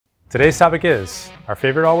Today's topic is our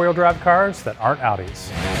favorite all-wheel drive cars that aren't Audis.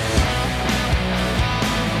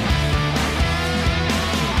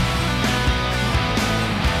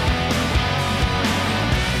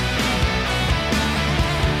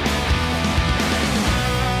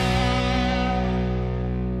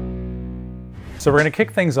 So we're going to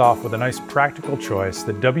kick things off with a nice practical choice,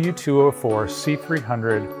 the W204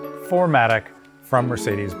 C300 4MATIC from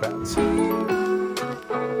Mercedes-Benz.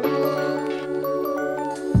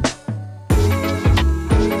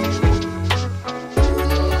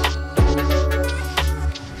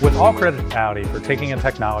 With all credit to Audi for taking a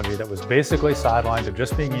technology that was basically sidelined to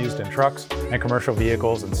just being used in trucks and commercial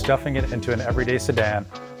vehicles and stuffing it into an everyday sedan,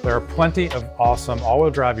 there are plenty of awesome all-wheel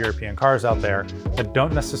drive European cars out there that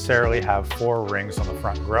don't necessarily have 4 rings on the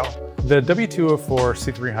front grille. The W204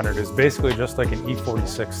 C300 is basically just like an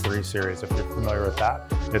E46 3 Series, if you're familiar with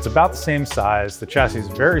that. It's about the same size, the chassis is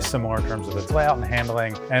very similar in terms of its layout and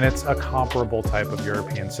handling, and it's a comparable type of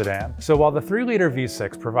European sedan. So while the 3-liter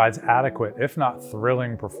V6 provides adequate, if not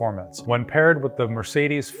thrilling performance, when paired with the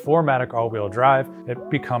Mercedes 4MATIC all-wheel drive, it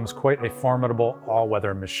becomes quite a formidable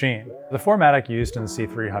all-weather machine. The 4MATIC used in the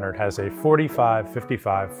C300 has a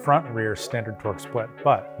 45-55 front-rear standard torque split,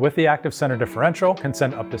 but with the active center differential can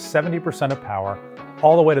send up to 70% of power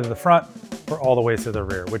all the way to the front or all the way to the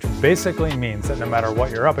rear, which basically means that no matter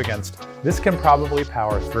what you're up against, this can probably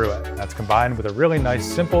power through it. That's combined with a really nice,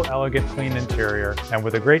 simple, elegant, clean interior, and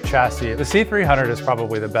with a great chassis. The C300 is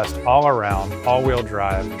probably the best all-around, all-wheel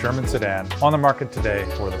drive German sedan on the market today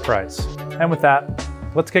for the price. And with that,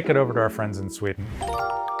 let's kick it over to our friends in Sweden.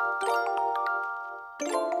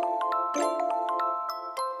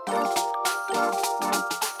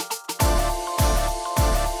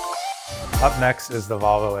 Up next is the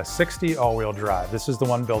Volvo S60 all-wheel drive. This is the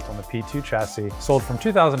one built on the P2 chassis, sold from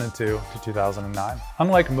 2002 to 2009.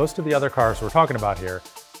 Unlike most of the other cars we're talking about here,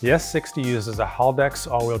 the S60 uses a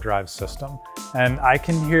Haldex all-wheel drive system. And I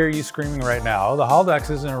can hear you screaming right now, the Haldex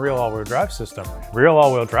isn't a real all-wheel drive system. Real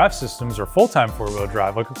all-wheel drive systems are full-time 4-wheel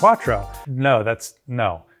drive, like a Quattro.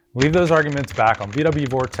 No. Leave those arguments back on VW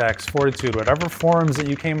Vortex, Fortitude, whatever forums that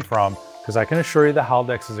you came from, because I can assure you the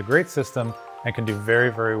Haldex is a great system and can do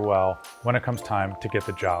very, very well when it comes time to get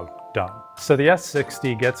the job done. So the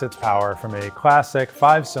S60 gets its power from a classic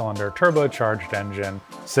 5-cylinder turbocharged engine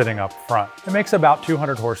sitting up front. It makes about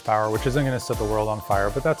 200 horsepower, which isn't gonna set the world on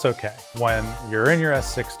fire, but that's okay. When you're in your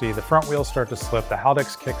S60, the front wheels start to slip, the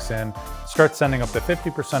Haldex kicks in, starts sending up to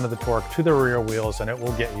 50% of the torque to the rear wheels, and it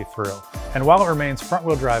will get you through. And while it remains front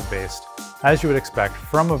wheel drive based, as you would expect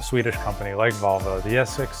from a Swedish company like Volvo, the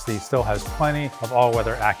S60 still has plenty of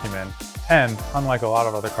all-weather acumen, and unlike a lot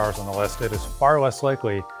of other cars on the list, it is far less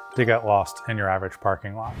likely to get lost in your average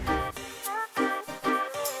parking lot.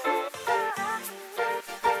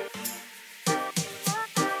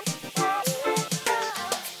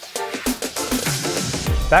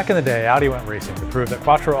 Back in the day, Audi went racing to prove that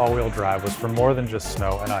Quattro all-wheel drive was for more than just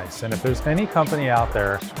snow and ice. And if there's any company out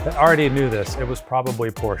there that already knew this, it was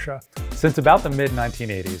probably Porsche. Since about the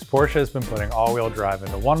mid-1980s, Porsche has been putting all-wheel drive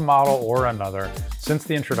into one model or another since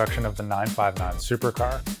the introduction of the 959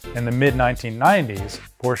 supercar. In the mid-1990s,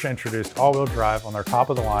 Porsche introduced all-wheel drive on their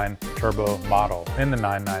top-of-the-line turbo model in the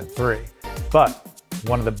 993. But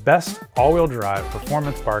one of the best all-wheel drive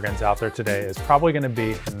performance bargains out there today is probably going to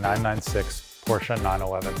be the 996 Porsche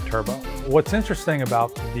 911 Turbo. What's interesting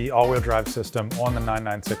about the all-wheel drive system on the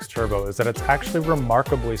 996 Turbo is that it's actually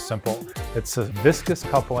remarkably simple. It's a viscous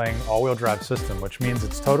coupling all-wheel drive system, which means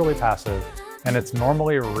it's totally passive and it's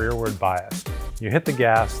normally rearward biased. You hit the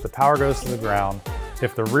gas, the power goes to the ground.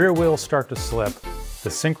 If the rear wheels start to slip,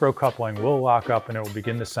 the synchro coupling will lock up and it will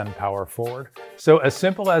begin to send power forward. So as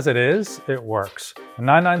simple as it is, it works. The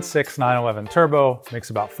 996 911 Turbo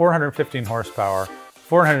makes about 415 horsepower,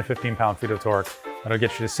 415 pound-feet of torque. That'll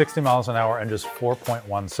get you to 60 miles an hour in just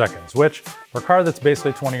 4.1 seconds, which for a car that's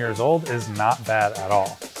basically 20 years old is not bad at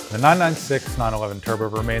all. The 996 911 Turbo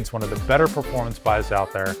remains one of the better performance buys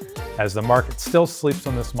out there, as the market still sleeps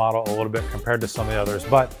on this model a little bit compared to some of the others,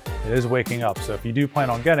 but it is waking up. So if you do plan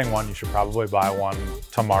on getting one, you should probably buy one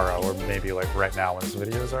tomorrow, or maybe like right now when this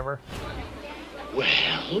video is over.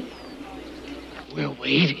 Well, we're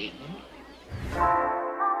waiting.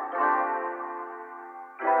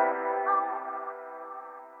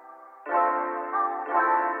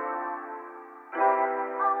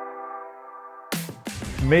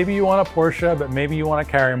 Maybe you want a Porsche, but maybe you want to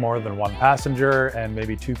carry more than one passenger and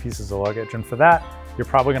maybe 2 pieces of luggage. And for that, you're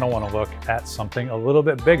probably going to want to look at something a little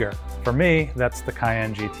bit bigger. For me, that's the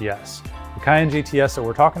Cayenne GTS. The Cayenne GTS that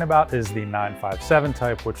we're talking about is the 957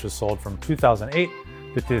 type, which was sold from 2008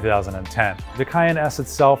 to 2010. The Cayenne S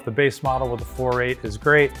itself, the base model with the 4.8 is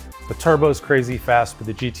great. The turbo's crazy fast, but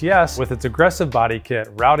the GTS, with its aggressive body kit,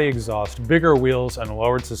 rowdy exhaust, bigger wheels, and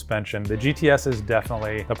lowered suspension, the GTS is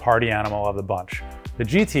definitely the party animal of the bunch. The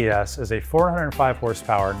GTS is a 405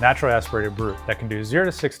 horsepower naturally aspirated brute that can do 0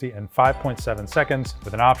 to 60 in 5.7 seconds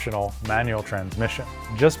with an optional manual transmission.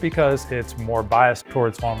 Just because it's more biased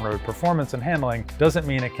towards on-road performance and handling doesn't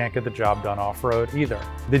mean it can't get the job done off-road either.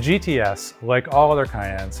 The GTS, like all other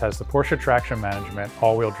Cayennes, has the Porsche Traction Management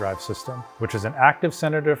all-wheel drive system, which is an active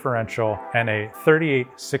center differential and a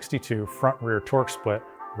 38/62 front-rear torque split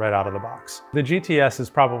right out of the box. The GTS is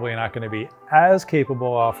probably not going to be as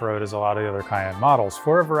capable off-road as a lot of the other Cayenne models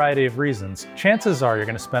for a variety of reasons. Chances are you're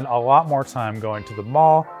going to spend a lot more time going to the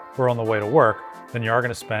mall or on the way to work than you are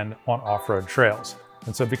going to spend on off-road trails.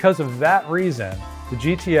 And so because of that reason, the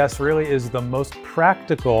GTS really is the most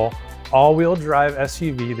practical all-wheel drive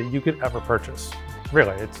SUV that you could ever purchase.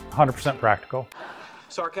 Really, it's 100% practical.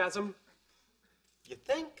 Sarcasm? You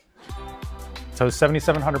think? So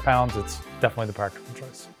 7,700 pounds, it's definitely the practical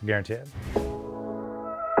choice, guarantee it.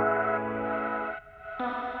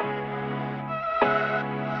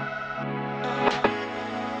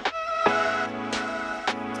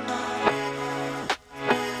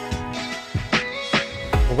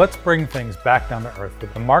 Well, let's bring things back down to earth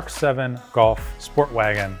with the Mark 7 Golf Sport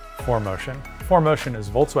Wagon 4Motion. 4Motion is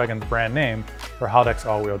Volkswagen's brand name for Haldex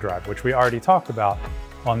all-wheel drive, which we already talked about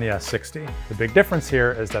on the S60. The big difference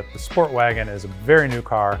here is that the Sport Wagon is a very new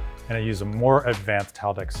car and it uses a more advanced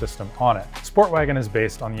Haldex system on it. Sport Wagon is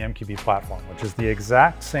based on the MQB platform, which is the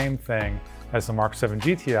exact same thing as the Mark 7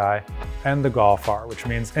 GTI and the Golf R, which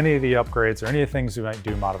means any of the upgrades or any of the things you might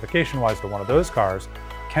do modification-wise to one of those cars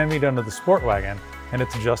can be done to the Sport Wagon, and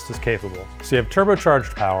it's just as capable. So you have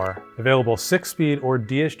turbocharged power, available 6-speed or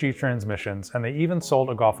DSG transmissions, and they even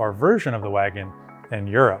sold a Golf R version of the wagon in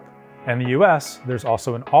Europe. In the US, there's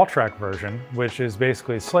also an all-track version, which is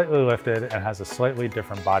basically slightly lifted and has a slightly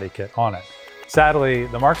different body kit on it. Sadly,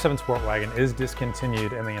 the Mark 7 Sport Wagon is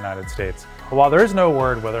discontinued in the United States. But while there is no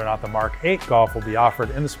word whether or not the Mark 8 Golf will be offered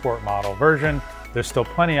in the sport model version, there's still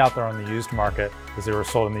plenty out there on the used market as they were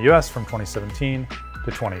sold in the US from 2017 to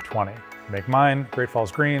 2020. Make mine, Great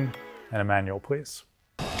Falls Green, and a manual, please.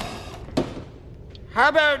 How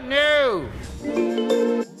about new?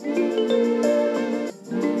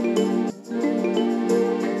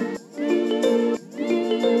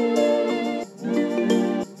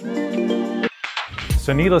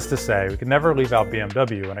 So needless to say, we can never leave out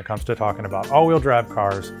BMW when it comes to talking about all-wheel drive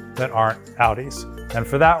cars that aren't Audis. And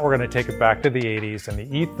for that, we're going to take it back to the 80s and the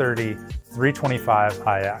E30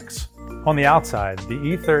 325iX. On the outside, the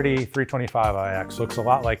E30 325iX looks a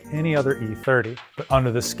lot like any other E30, but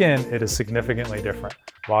under the skin, it is significantly different.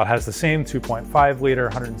 While it has the same 2.5-liter,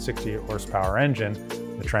 168 horsepower engine,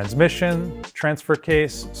 the transmission, transfer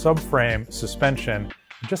case, subframe, suspension,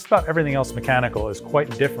 just about everything else mechanical is quite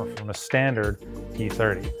different from a standard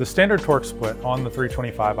E30. The standard torque split on the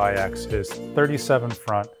 325iX is 37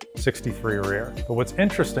 front, 63 rear. But what's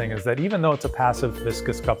interesting is that even though it's a passive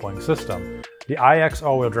viscous coupling system, the iX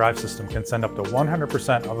all-wheel drive system can send up to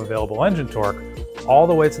 100% of available engine torque all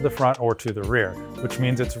the way to the front or to the rear, which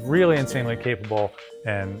means it's really insanely capable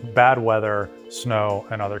in bad weather, snow,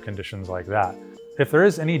 and other conditions like that. If there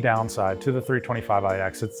is any downside to the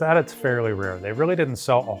 325iX, it's that it's fairly rare. They really didn't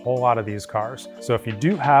sell a whole lot of these cars. So if you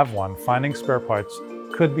do have one, finding spare parts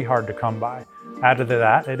could be hard to come by. Added to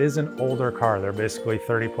that, it is an older car. They're basically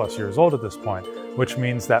 30 plus years old at this point, which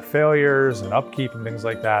means that failures and upkeep and things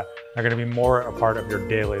like that are going to be more a part of your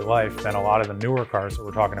daily life than a lot of the newer cars that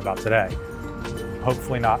we're talking about today.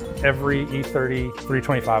 Hopefully not every E30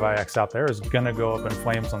 325iX out there is going to go up in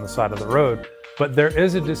flames on the side of the road, but there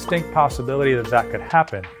is a distinct possibility that that could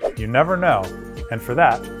happen. You never know. And for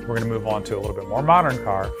that, we're going to move on to a little bit more modern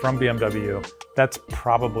car from BMW. That's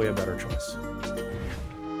probably a better choice.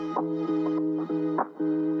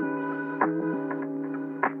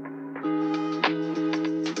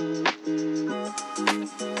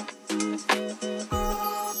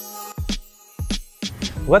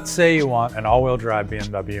 Let's say you want an all-wheel drive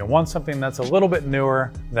BMW and want something that's a little bit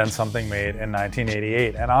newer than something made in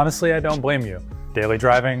 1988. And honestly, I don't blame you. Daily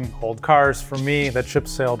driving, old cars, for me, that ship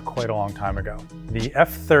sailed quite a long time ago. The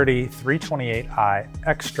F30 328i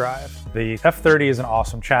xDrive. The F30 is an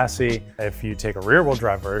awesome chassis. If you take a rear-wheel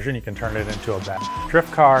drive version, you can turn it into a bad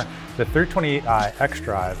drift car. The 328i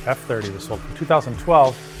xDrive F30 was sold from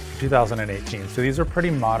 2012 to 2018. So these are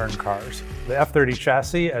pretty modern cars. The F30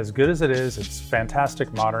 chassis, as good as it is, it's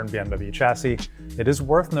fantastic modern BMW chassis. It is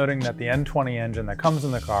worth noting that the N20 engine that comes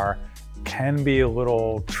in the car can be a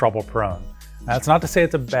little trouble prone. That's not to say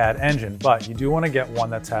it's a bad engine, but you do want to get one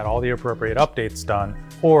that's had all the appropriate updates done,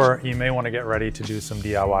 or you may want to get ready to do some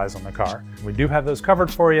DIYs on the car. We do have those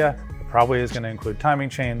covered for you. It probably is going to include timing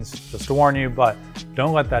chains, just to warn you, but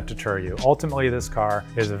don't let that deter you. Ultimately, this car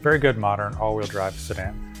is a very good modern all-wheel drive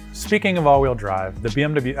sedan. Speaking of all-wheel drive, the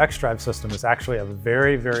BMW xDrive system is actually a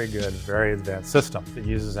very, very good, very advanced system. It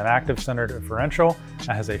uses an active center differential and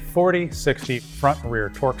has a 40-60 front-rear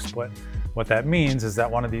torque split. What that means is that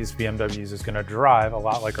one of these BMWs is going to drive a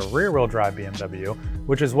lot like a rear-wheel drive BMW,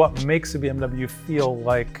 which is what makes a BMW feel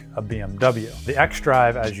like a BMW. The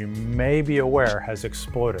xDrive, as you may be aware, has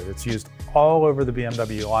exploded. It's used all over the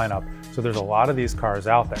BMW lineup, so there's a lot of these cars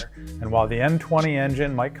out there. And while the M20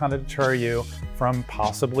 engine might kind of deter you from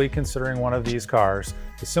possibly considering one of these cars,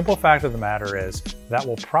 the simple fact of the matter is that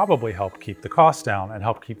will probably help keep the cost down and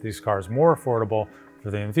help keep these cars more affordable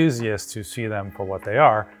for the enthusiasts who see them for what they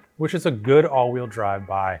are, which is a good all-wheel drive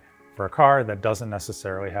buy for a car that doesn't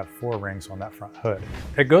necessarily have 4 rings on that front hood.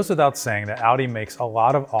 It goes without saying that Audi makes a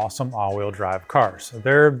lot of awesome all-wheel drive cars.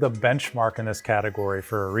 They're the benchmark in this category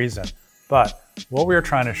for a reason. But what we're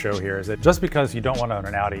trying to show here is that just because you don't want to own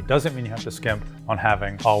an Audi doesn't mean you have to skimp on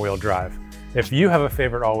having all-wheel drive. If you have a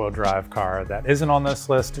favorite all-wheel drive car that isn't on this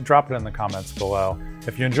list, drop it in the comments below.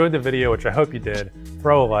 If you enjoyed the video, which I hope you did,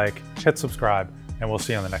 throw a like, hit subscribe, and we'll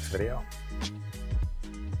see you in the next video.